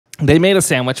They made a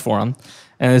sandwich for him,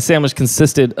 and the sandwich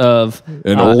consisted of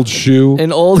an old shoe,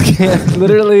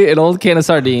 literally an old can of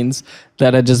sardines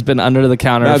that had just been under the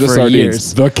counter not for the sardines,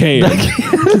 years. the can.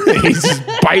 He's just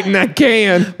biting that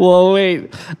can. Well,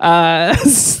 wait.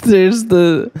 There's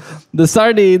the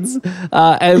sardines,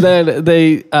 and then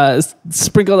they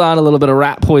sprinkled on a little bit of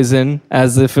rat poison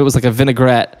as if it was like a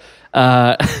vinaigrette,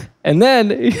 and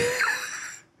then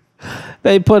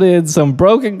they put in some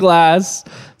broken glass,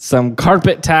 some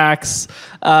carpet tacks,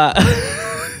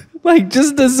 like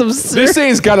just this absurd. This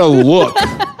thing's got to look.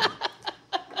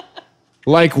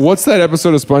 Like, what's that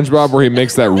episode of SpongeBob where he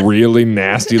makes that really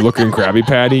nasty looking Krabby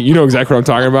Patty? You know exactly what I'm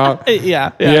talking about?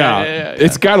 Yeah.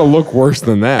 It's got to look worse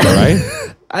than that, right?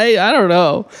 I don't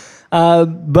know.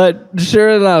 But sure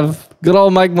enough, good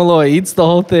old Mike Malloy eats the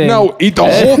whole thing. No, eat the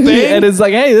whole thing? And it's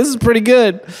like, hey, this is pretty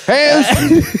good. Hey,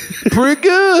 it's pretty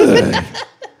good.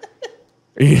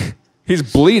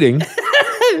 He's bleeding.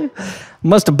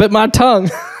 Must have bit my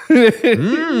tongue.